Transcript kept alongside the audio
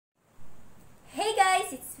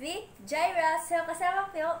guys, it's me, Jaira. So,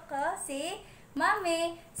 kasama ko si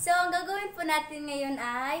Mami. So, ang gagawin po natin ngayon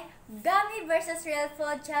ay Gummy versus Real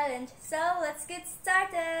Food Challenge. So, let's get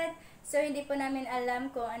started! So, hindi po namin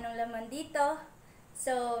alam kung anong laman dito.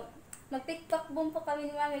 So, mag-pick-pack-boom po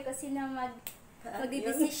kami ni Mami kung sino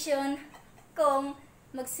mag-decision kung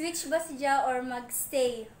mag-switch ba siya or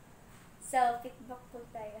mag-stay. So, pick-pack po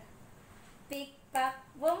tayo.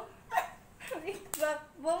 Pick-pack-boom.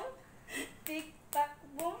 Pick-pack-boom.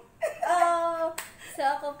 Pick-pack-boom. Oh! So,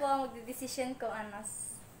 ako po mag-decision kung anong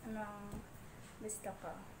gusto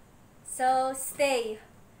ko. So, stay.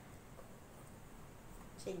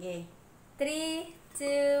 Sige. 3,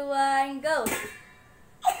 2, 1, go!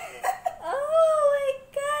 Oh my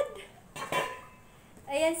God!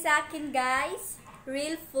 Ayan sa akin, guys.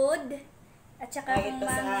 Real food. At saka kung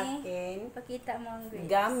Mami, pakita mo ang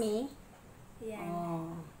grapes. Gummy. Ayan.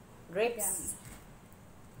 Oh, grapes.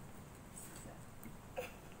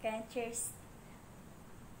 Kaya, cheers.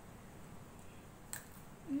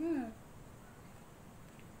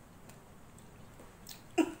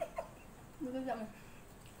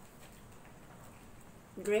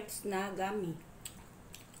 Grapes na gummy.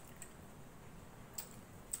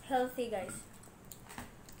 Healthy, guys.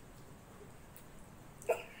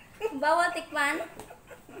 Bawal tikman?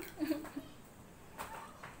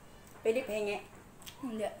 Pwede pahingi.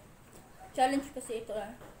 Hindi. Challenge kasi ito ah.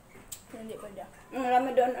 Hindi pwede.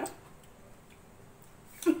 Marami doon ah.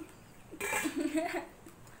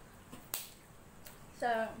 So,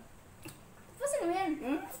 pasin mo yan.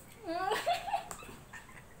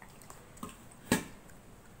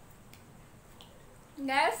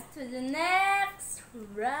 Guys, to the next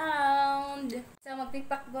round. So,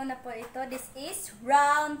 mag-pick-pack-go na po ito. This is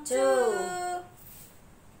round 2.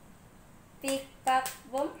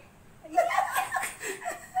 Pick-pack-boom.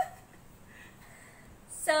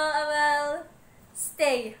 So, I will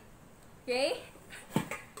stay. Okay?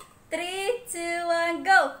 3, 2, 1,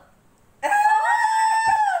 go! Oh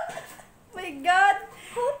my God!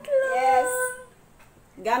 Footlong! Yes!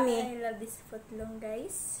 Gummy. I love this footlong,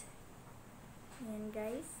 guys. Ayan,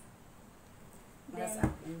 guys. Para sa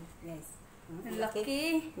akin. Yes. Ang laki.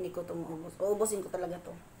 Hindi ko ito maubos. Uubusin ko talaga to.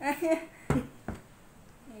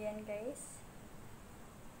 Ayan, guys.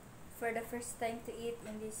 For the first time to eat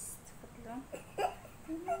in this footlong.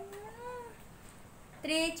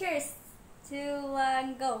 3, cheers! 2,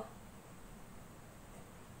 1, go!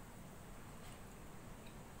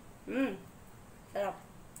 Sarap.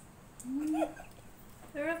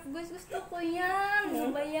 Sarap, guys. Gusto ko yan. Ano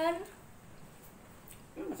ba yan?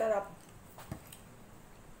 Sarap.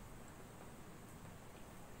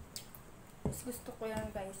 Gusto ko yan,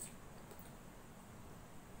 guys.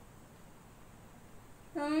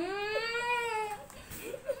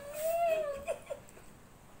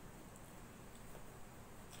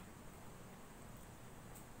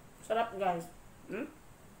 Sarap, guys.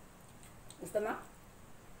 Gusto mo?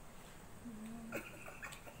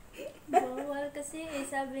 Bawal kasi eh,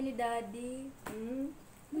 sabi ni Daddy.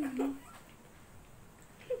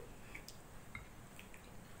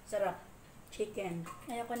 Sarap. Chicken.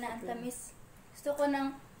 Ayoko na ang tamis. Gusto ko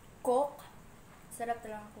ng Coke. Sarap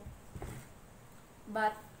talaga ang Coke.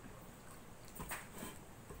 But,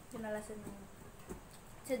 kinalasan mo.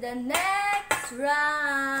 To the next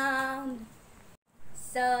round!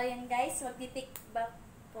 So, yan guys. Mag-pick back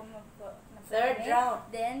po po. Third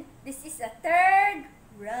round. Then, this is a third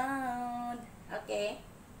round. Okay.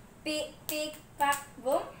 Pick, pack,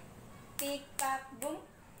 boom. Pick, pack, boom.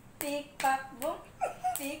 Pick, pack, boom.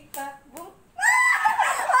 Pick, pack, boom.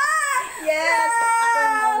 Yes!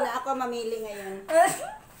 Ako muna. Ako mamili ngayon.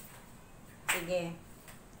 Sige.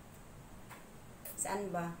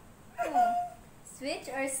 Saan ba?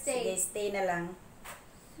 Switch or stay? Sige, stay na lang.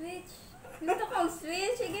 Switch. Gusto kong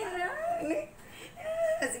switch. Sige na.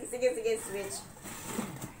 Sige, switch.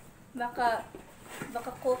 Baka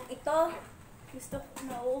Coke ito. Gusto ko,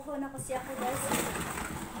 nauuho na kasi ako, guys.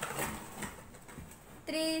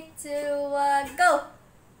 3, 2, 1, go!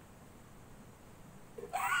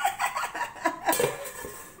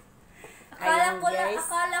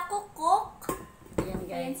 Akala ko Coke. Ayan,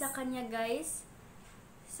 guys. Ayan sa kanya, guys.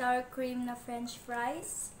 Sour cream na French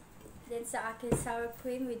fries. Then sa akin, sour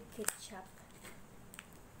cream with ketchup.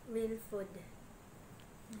 Real food.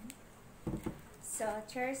 So,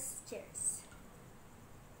 cheers.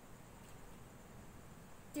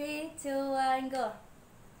 3, 2, 1, go.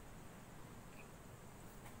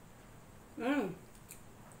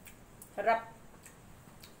 Sarap.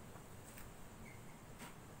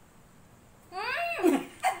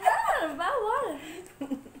 Bawal.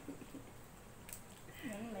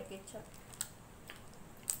 May ketchup.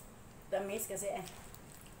 Tamis kasi eh.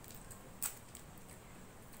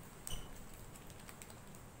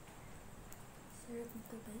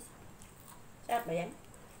 ito guys. Sarap ba yan?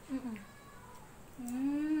 Mm.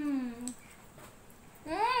 Mmm.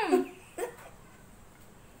 Mmm.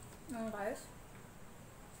 Guys.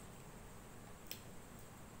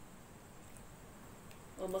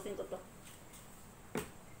 Ubusin ko to.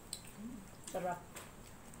 Sarap.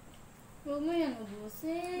 Huwag mo yan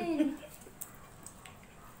ubusin.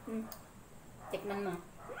 Tikman mo.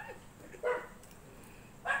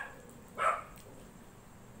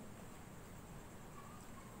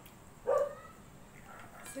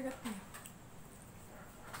 Sarap niya.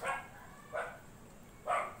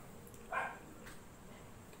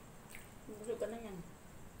 Busog ka na yan.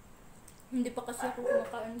 Hindi pa kasi ako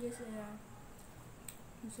kumakain guys.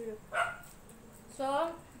 Ang sarap.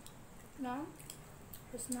 So, na?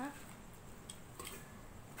 Tapos na?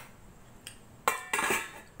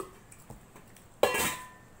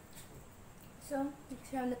 So,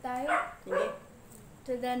 next round na tayo. Sige.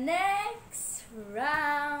 To the next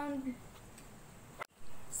round.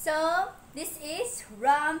 So, this is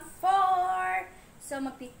round 4. So,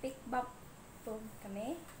 magpipick back po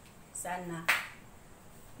kami. Sana.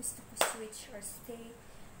 Gusto ko switch or stay.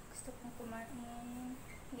 Gusto kong kumain.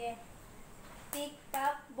 Yeah. Pick,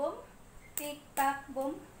 pack, boom. Pick, pack,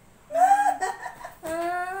 boom.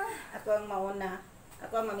 Ako ang mauna.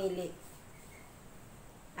 Ako ang mamili.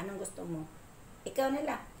 Anong gusto mo? Ikaw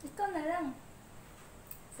nila. Ikaw na lang.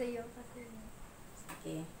 Sa'yo kasi.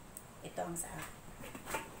 Okay. Ito ang sa akin.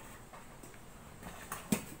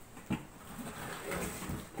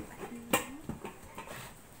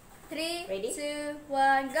 Three, Ready? 2,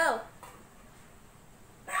 1, go!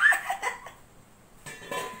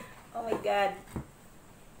 Oh my God.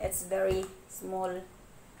 It's very small.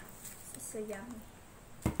 So yummy.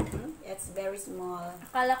 It's very small.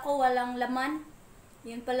 Akala ko walang laman.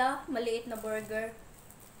 Yun pala, maliit na burger.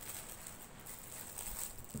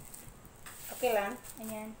 Okay lang.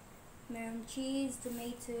 Ayan. Meron cheese,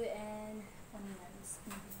 tomato, and onions.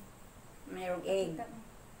 Mayroong egg. Kita mo.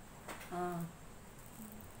 Oh.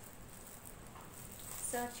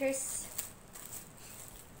 So, cheers.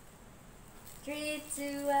 3,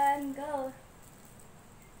 2, 1, go!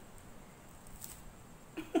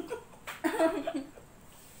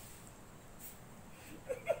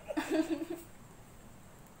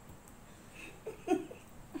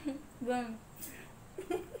 Bang.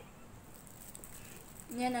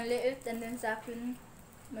 Yan, ang liit. And then sa akin,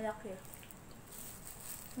 malaki.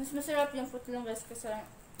 Mas masarap yung footlong guys kasi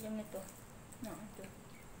yung nito. No, ito.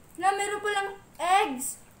 Na, meron palang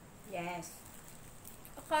eggs! Yes.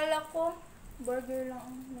 Akala ko, burger lang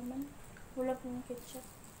ang naman. Wala pong ketchup.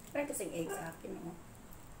 Parang kasing egg sa akin, oh.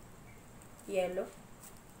 Yellow.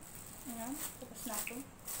 Ayan, tapos na ako.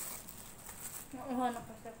 Nauha na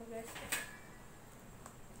kasi ako guys.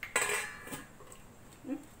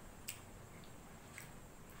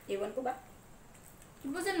 Iwan ko ba?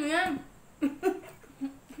 Ibusin mo yan!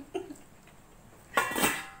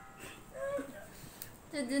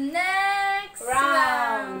 To the next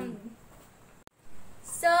round!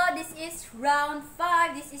 So, this is round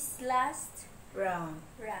 5. This is last Brown.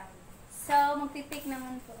 round. So, magpipick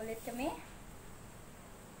naman po ulit kami.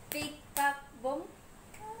 Pick, pack, boom.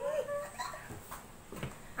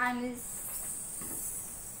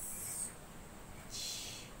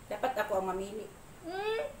 Dapat ako ang mamili.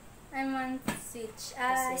 I want to switch.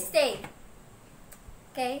 Kasi? Stay.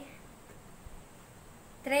 Okay.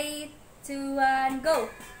 3, 2, 1, go!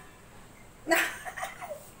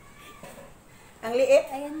 Ang liit.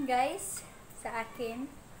 Ayan guys, sa akin.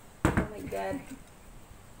 Oh my God.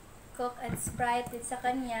 Coke and Sprite din sa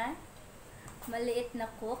kanya. Maliit na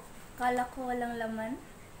Coke. Kala ko walang laman.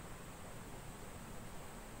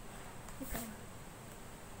 Ito.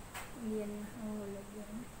 Yan, ang hulog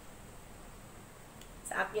yan.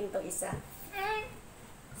 Sa akin to isa.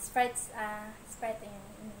 Sprite yan.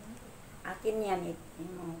 Akin yan.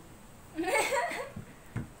 Mo.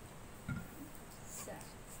 So.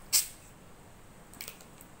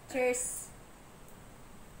 Cheers.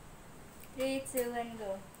 3, 2, 1,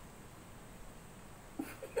 go.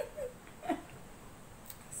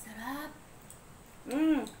 Sarap.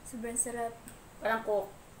 Sobrang sarap. Parang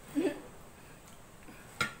coke.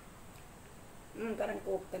 Parang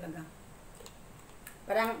coke talaga.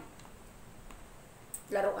 Parang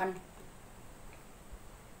laruan.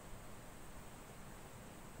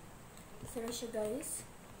 Sarap siya guys.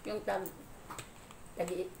 Yung tag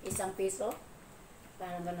isang piso.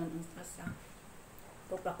 Parang ganun ang sasa.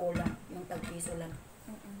 Coca-Cola. Yung tag piso lang.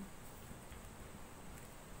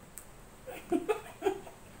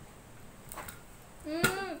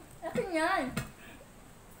 Akin yan.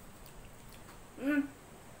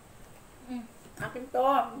 Akin to.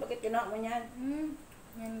 Bakit kinuha mo yan?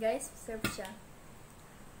 Yan guys, serve siya.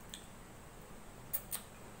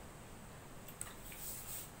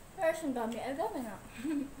 Pero siyang gummy. Ay, gummy nga.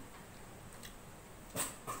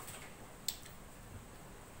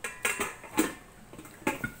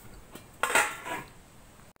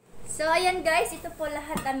 So, ayan guys, ito po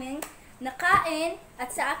lahat aming nakain. At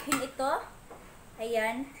sa akin ito,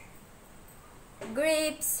 ayan,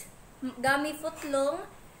 grapes, gummy footlong,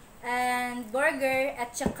 and burger,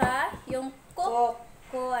 at saka yung coke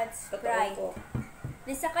at Sprite.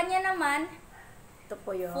 Di sa kanya naman, Ito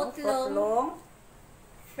po yung footlong,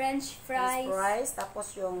 French fries,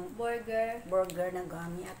 tapos yung burger burger na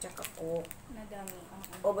gummy at saka coke. na gummy.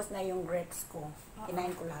 Ubos na yung grapes ko.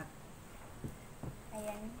 Kinain ko lahat.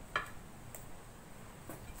 Ayan.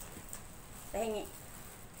 Pahingi.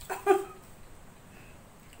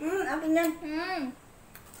 Akin yan.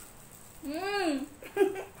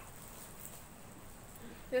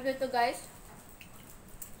 Pero ito guys.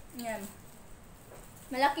 Yan.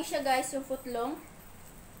 Malaki siya guys yung footlong.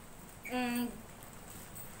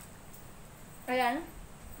 Ayan.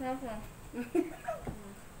 Malaki.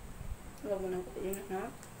 Huwag mo nang kutin, ha?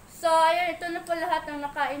 So, ayan. Ito na po lahat ng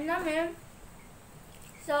nakain namin.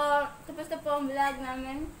 So, tapos na po ang vlog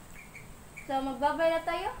namin. So, magbabay na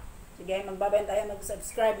tayo. Sige, magbabayan tayo.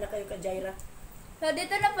 Mag-subscribe na kayo ka Jaira. So,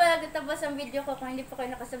 dito na po nagtatapos ang video ko. Kung hindi po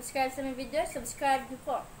kayo nakasubscribe sa my video, subscribe niyo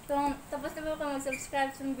po. Kung tapos na po kayo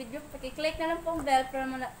mag-subscribe sa my video, pakiclick na lang po ang bell para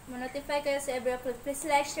ma-notify kayo sa every upload. Please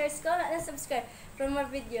like, share, comment, and subscribe for more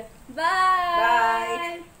video.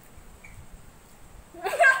 Bye! Bye!